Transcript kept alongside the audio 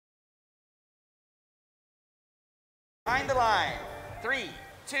Behind the line. 3,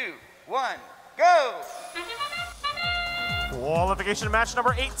 2, 1, go! Qualification match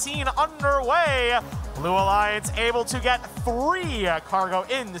number 18 underway. Blue Alliance able to get 3 cargo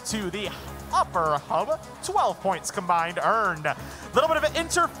into the upper hub. 12 points combined earned. Little bit of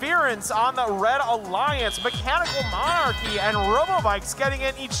interference on the Red Alliance. Mechanical Monarchy and Robotics getting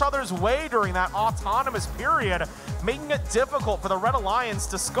in each other's way during that autonomous period, making it difficult for the Red Alliance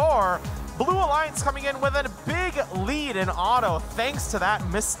to score. Blue Alliance coming in with a big lead in auto thanks to that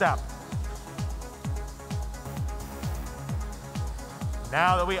misstep.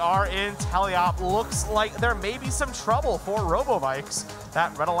 Now that we are in teleop, looks like there may be some trouble for Robotics.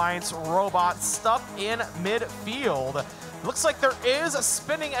 That Red Alliance robot stuck in midfield. Looks like there is a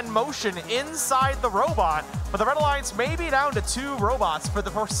spinning and motion inside the robot, but the Red Alliance may be down to 2 robots for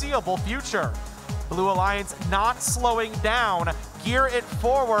the foreseeable future. Blue Alliance not slowing down, gear it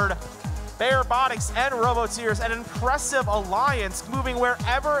forward. Robotics and Robotics, an impressive alliance moving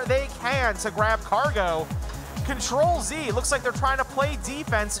wherever they can to grab cargo. Control Z looks like they're trying to play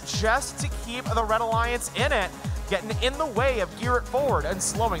defense just to keep the Red Alliance in it, getting in the way of gear it forward and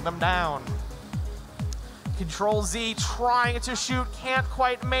slowing them down. Control Z trying to shoot, can't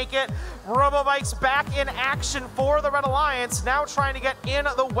quite make it. Robotics back in action for the Red Alliance, now trying to get in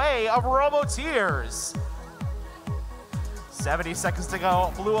the way of Robotics. 70 seconds to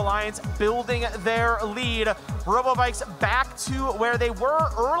go. Blue Alliance building their lead. Robotics back to where they were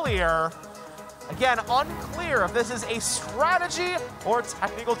earlier. Again, unclear if this is a strategy or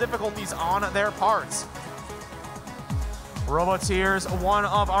technical difficulties on their parts. Robotics, one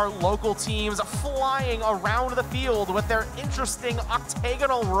of our local teams, flying around the field with their interesting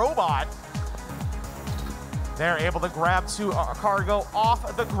octagonal robot. They're able to grab 2 cargo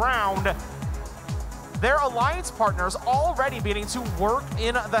off the ground. Their alliance partners already beginning to work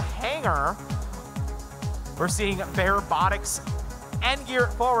in the hangar. We're seeing Robotics and Gear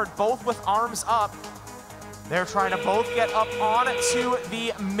It Forward both with arms up. They're trying to both get up onto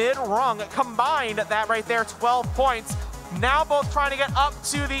the mid rung. Combined, that right there, 12 points. Now both trying to get up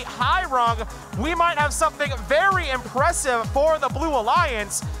to the high rung. We might have something very impressive for the Blue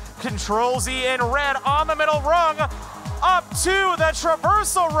Alliance. Control Z in red on the middle rung. Up to the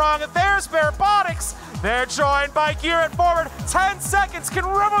traversal rung. There's Robotics. They're joined by Gear It Forward. 10 seconds. Can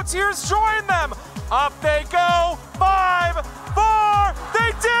Robotics join them? Up they go. 5, 4.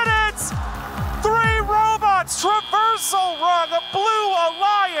 They did it. 3 robots. Traversal rung. A Blue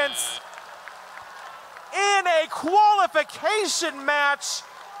Alliance in a qualification match.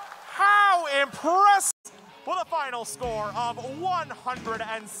 How impressive. With a final score of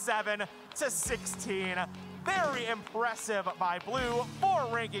 107-16. Very impressive by Blue. 4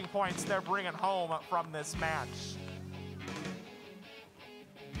 ranking points they're bringing home from this match.